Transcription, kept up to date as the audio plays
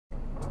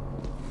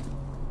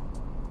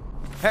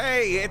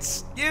Hey,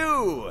 it's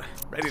you!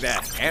 Ready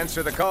to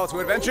answer the call to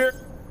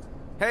adventure?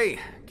 Hey,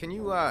 can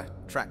you,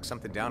 track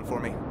something down for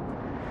me?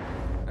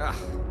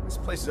 This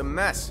place is a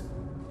mess.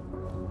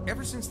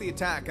 Ever since the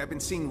attack, I've been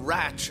seeing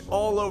Ratch'd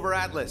all over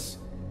Atlas.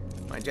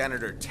 My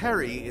janitor,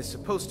 Terry, is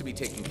supposed to be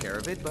taking care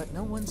of it, but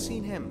no one's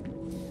seen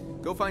him.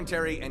 Go find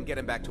Terry and get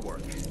him back to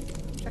work.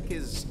 Check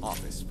his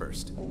office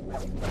first.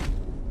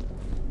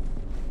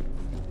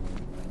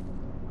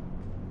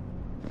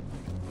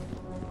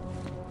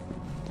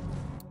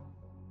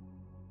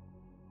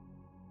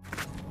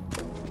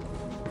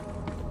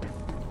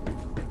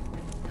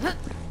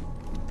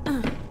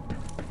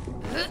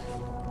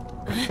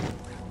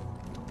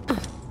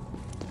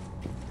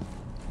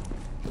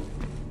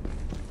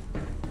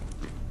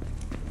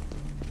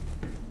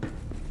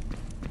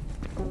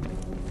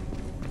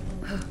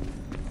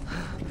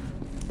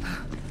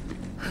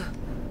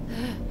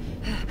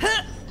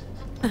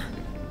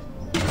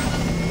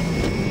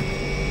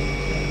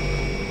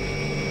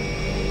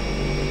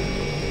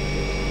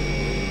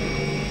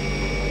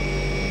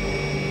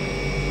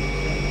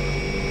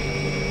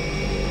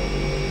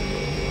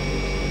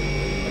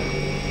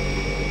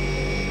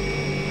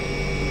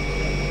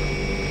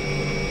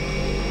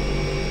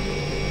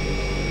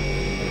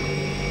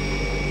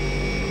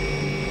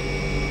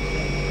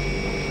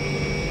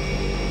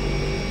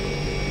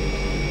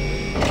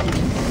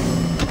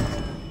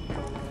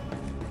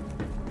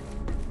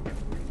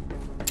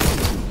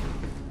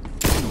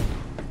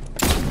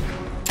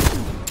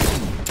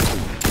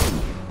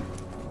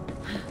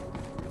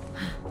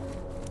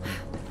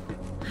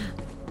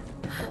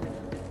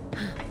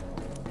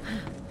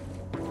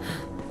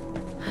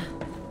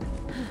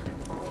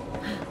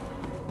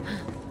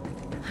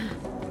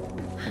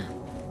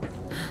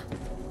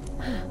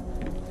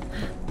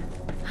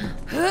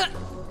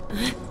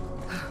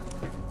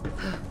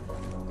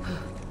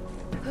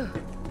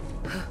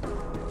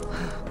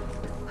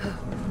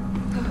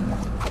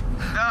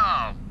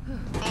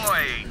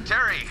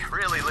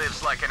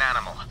 Like an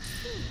animal.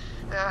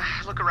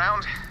 Look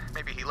around.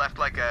 Maybe he left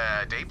like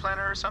a day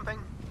planner or something?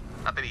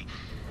 Not that he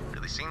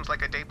really seems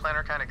like a day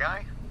planner kind of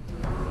guy.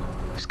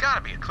 There's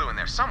gotta be a clue in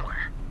there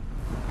somewhere.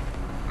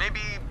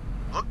 Maybe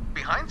look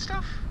behind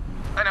stuff?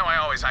 I know I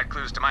always hide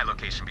clues to my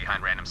location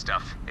behind random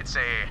stuff. It's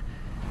a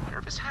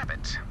nervous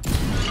habit.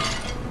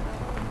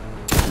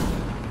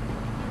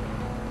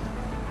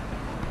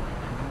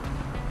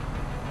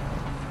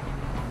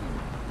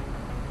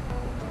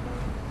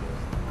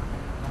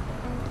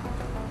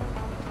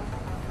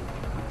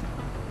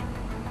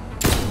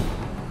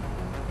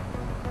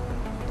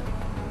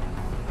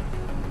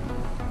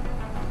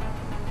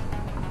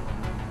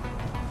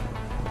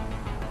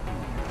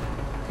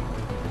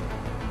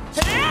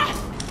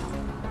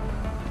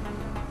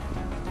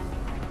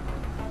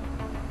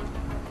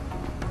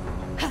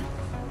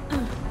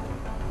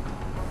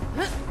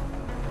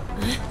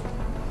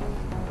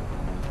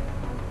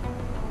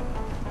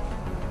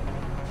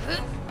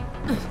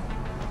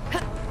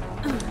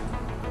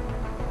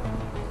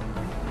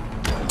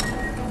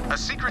 A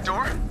secret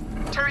door?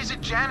 Terry's a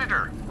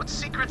janitor. What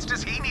secrets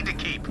does he need to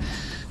keep?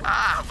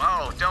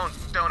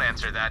 Don't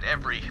answer that.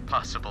 Every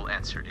possible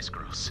answer is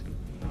gross.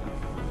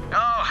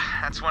 Oh,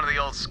 that's one of the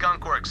old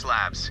skunk works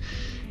labs.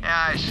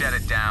 Yeah, I shut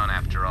it down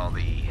after all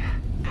the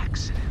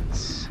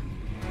accidents.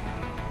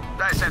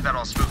 I said that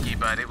all spooky,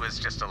 but it was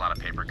just a lot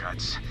of paper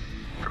cuts.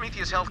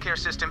 Prometheus' healthcare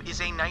system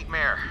is a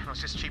nightmare. It was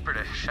just cheaper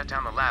to shut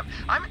down the lab.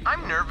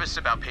 I'm nervous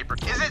about paper.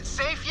 Is it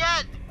safe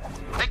yet?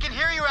 I can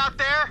hear you out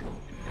there.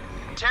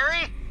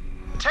 Terry?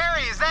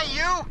 Terry, is that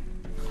you?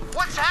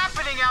 What's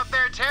happening out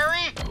there,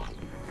 Terry?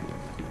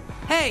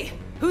 Hey,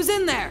 who's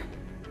in there?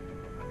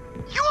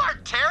 You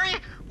aren't Terry!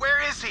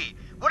 Where is he?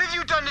 What have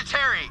you done to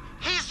Terry?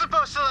 He's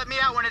supposed to let me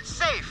out when it's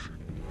safe.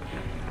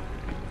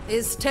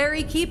 Is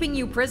Terry keeping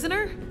you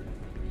prisoner?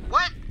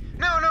 What?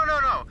 No.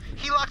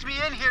 He locked me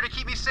in here to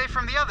keep me safe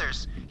from the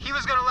others. He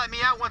was gonna let me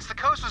out once the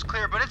coast was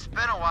clear, but it's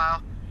been a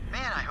while.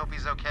 Man, I hope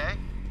he's okay.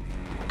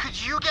 Could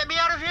you get me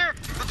out of here?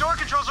 The door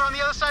controls are on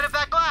the other side of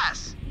that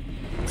glass.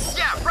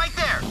 Yeah, right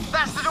there.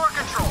 That's the door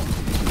control.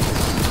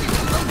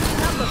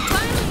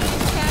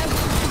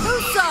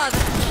 Who saw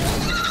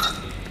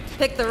that?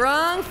 Picked the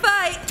wrong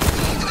fight.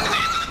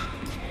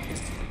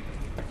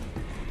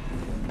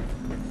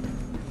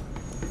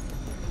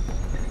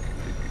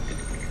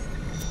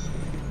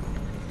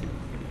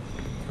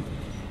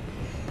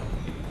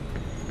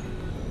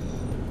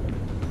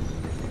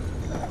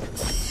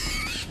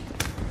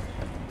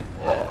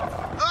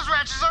 Those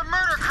Ratch'ds are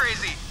murder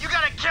crazy. You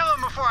gotta kill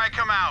them before I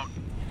come out.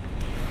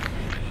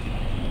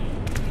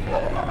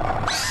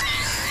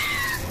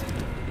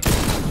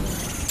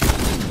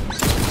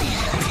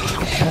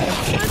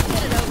 Let's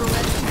get it over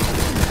with.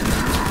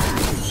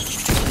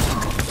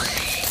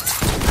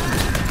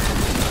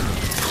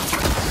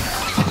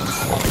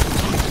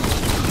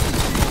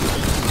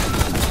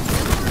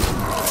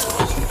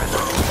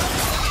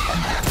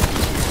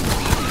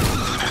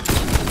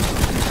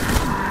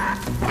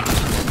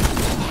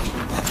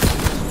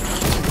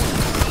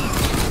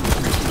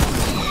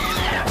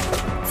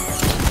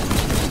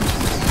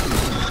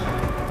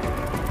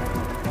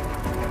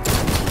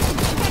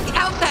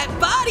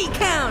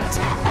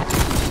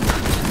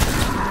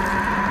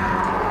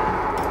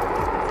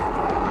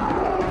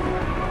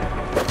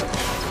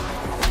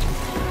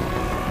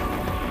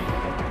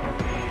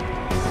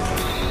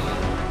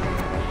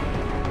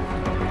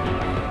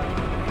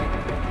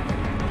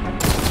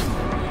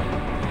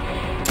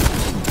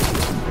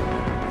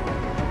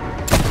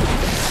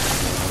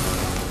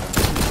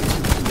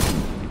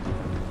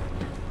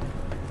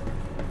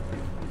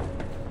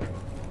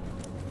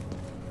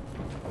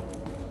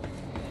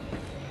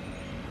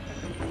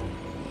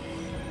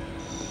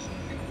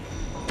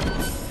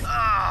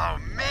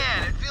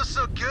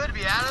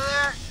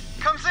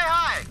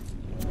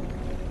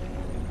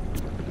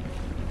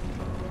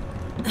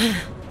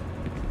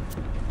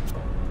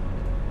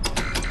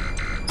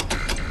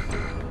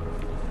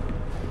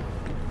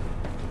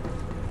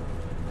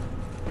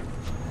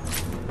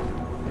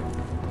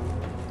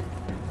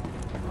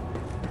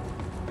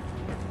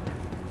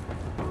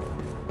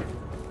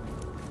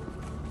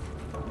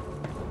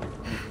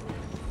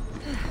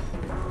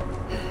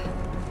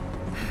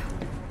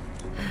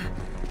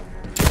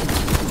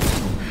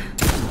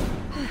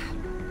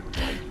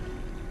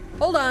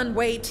 Hold on,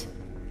 wait.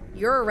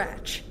 You're a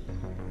Ratch'd.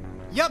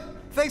 Yup,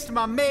 thanks to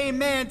my main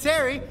man,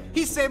 Terry,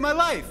 he saved my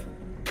life.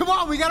 Come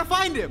on, we gotta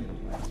find him.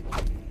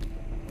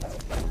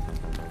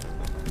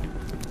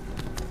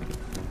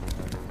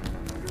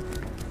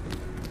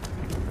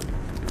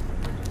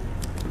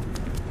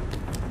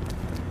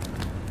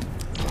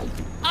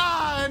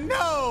 Ah,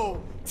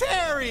 no!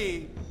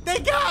 Terry! They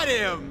got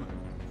him!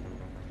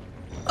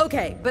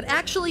 Okay, but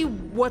actually,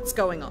 what's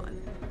going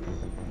on?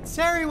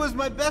 Terry was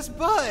my best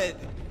bud.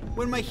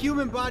 When my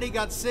human body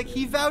got sick,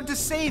 he vowed to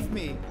save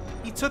me.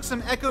 He took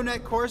some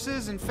EchoNet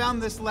courses and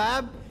found this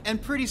lab,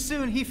 and pretty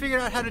soon he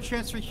figured out how to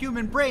transfer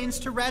human brains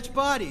to Ratch'd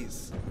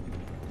bodies.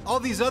 All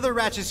these other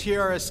Ratch'ds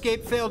here are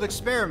escape failed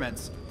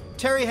experiments.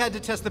 Terry had to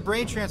test the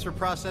brain transfer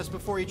process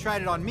before he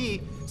tried it on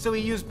me, so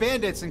he used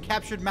bandits and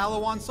captured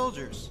Malawan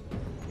soldiers.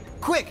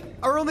 Quick!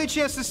 Our only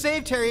chance to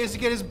save Terry is to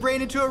get his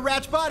brain into a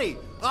Ratch'd body!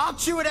 I'll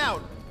chew it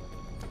out!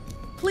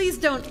 Please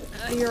don't.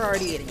 You're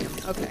already eating him.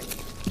 Okay.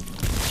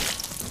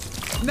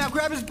 Now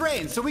grab his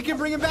brain so we can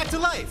bring him back to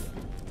life.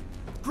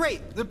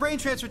 Great, the brain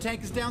transfer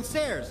tank is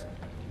downstairs.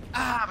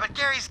 Ah, but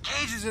Gary's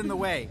cage is in the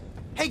way.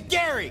 Hey,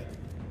 Gary!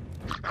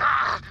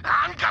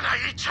 I'm gonna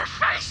eat your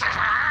face!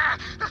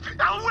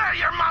 I'll wear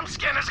your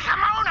momskin as a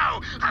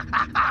kimono!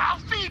 I'll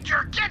feed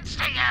your kids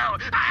to you!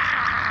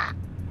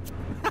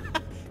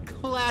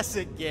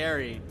 Classic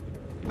Gary.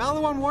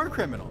 Malawan war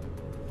criminal.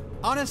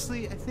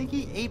 Honestly, I think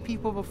he ate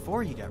people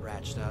before he got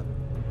ratched up.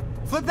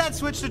 Flip that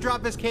switch to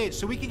drop his cage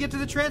so we can get to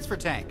the transfer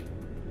tank.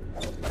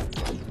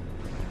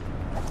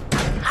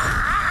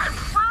 I'm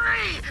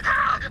free!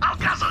 I'll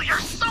guzzle your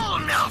soul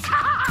milk!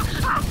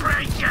 I'll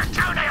break your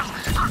toenails!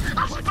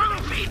 I'll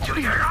spoon feed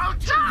you your own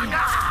tongue!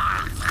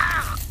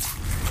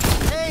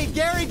 Hey,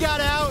 Gary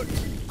got out!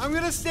 I'm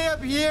gonna stay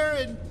up here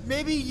and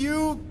maybe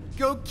you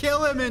go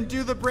kill him and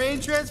do the brain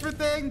transfer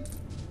thing?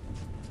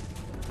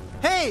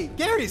 Hey,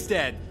 Gary's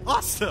dead!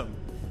 Awesome!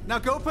 Now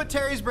go put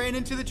Terry's brain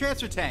into the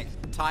transfer tank.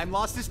 Time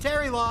lost is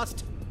Terry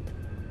lost.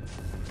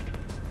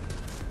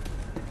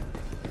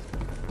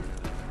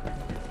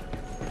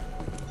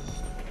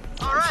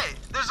 Alright,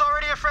 there's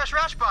already a fresh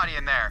Ratch'd body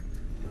in there.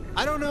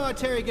 I don't know how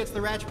Terry gets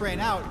the Ratch'd brain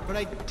out, but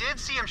I did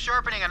see him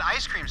sharpening an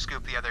ice cream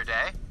scoop the other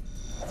day.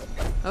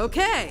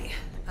 Okay.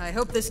 I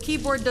hope this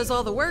keyboard does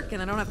all the work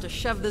and I don't have to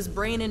shove this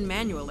brain in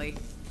manually.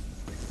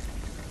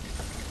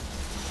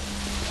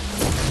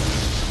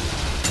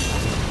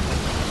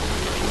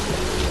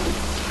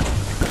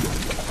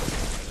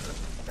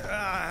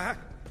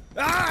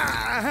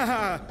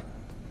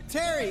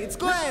 Terry, it's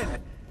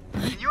Glenn!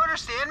 Can you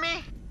understand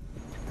me?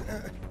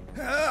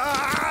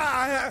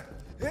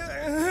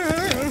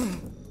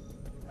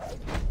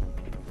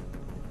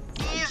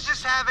 He's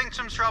just having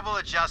some trouble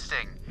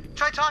adjusting.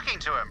 Try talking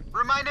to him.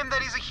 Remind him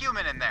that he's a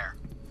human in there.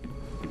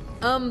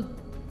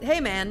 Hey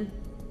man.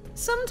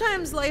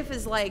 Sometimes life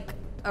is like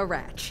a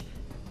Ratch'd.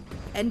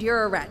 And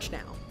you're a Ratch'd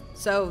now.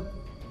 So,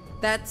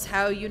 that's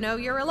how you know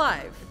you're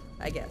alive,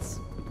 I guess.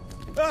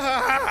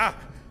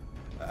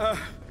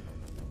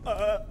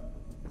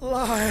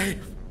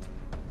 Alive.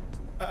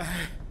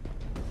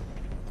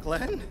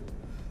 Glenn?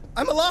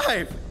 I'm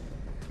alive!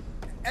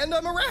 And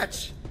I'm a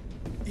Ratch'd!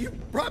 You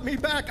brought me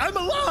back! I'm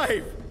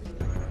alive!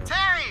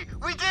 Terry!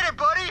 We did it,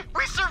 buddy!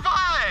 We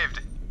survived!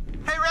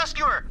 Hey,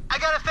 rescuer! I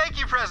got a thank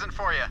you present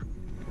for you.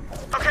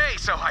 Okay,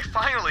 so I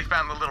finally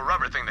found the little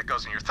rubber thing that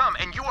goes in your thumb,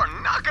 and you are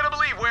not gonna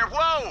believe where—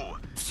 Whoa!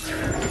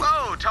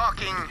 Whoa,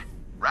 talking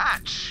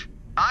Ratch'd.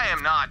 I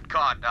am not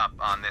caught up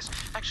on this.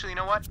 Actually, you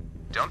know what?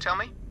 Don't tell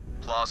me.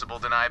 Plausible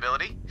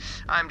deniability.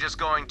 I'm just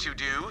going to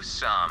do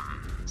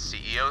some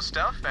CEO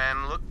stuff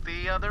and look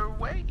the other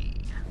way.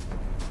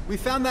 We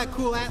found that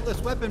cool Atlas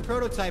weapon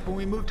prototype when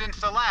we moved into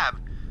the lab,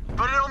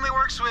 but it only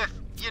works with,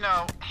 you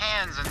know,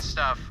 hands and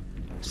stuff.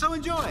 So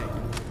enjoy.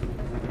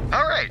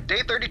 All right,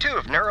 day 32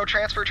 of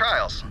neurotransfer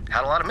trials.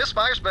 Had a lot of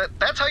misfires, but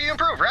that's how you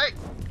improve, right?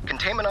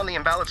 Containment on the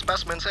invalid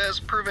specimens has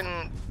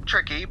proven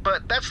tricky,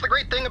 but that's the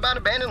great thing about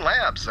abandoned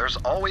labs. There's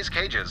always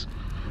cages.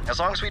 As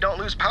long as we don't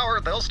lose power,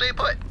 they'll stay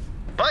put.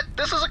 But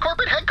this is a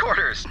corporate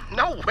headquarters.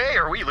 No way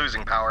are we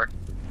losing power.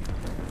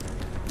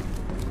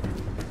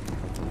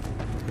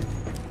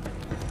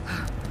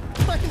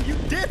 You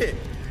did it!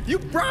 You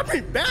brought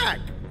me back!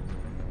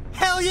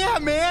 Hell yeah,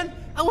 man!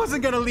 I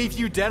wasn't gonna leave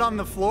you dead on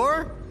the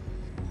floor.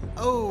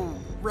 Oh,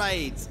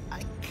 right.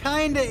 I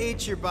kinda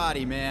ate your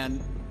body,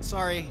 man.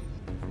 Sorry.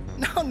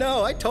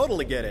 No, I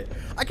totally get it.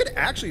 I could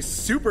actually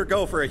super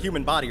go for a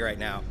human body right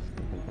now.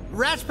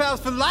 Ratch pals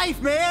for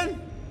life,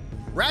 man!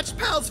 Ratch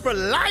pals for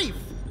life!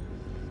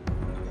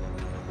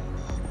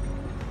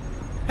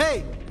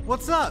 Hey,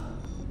 what's up?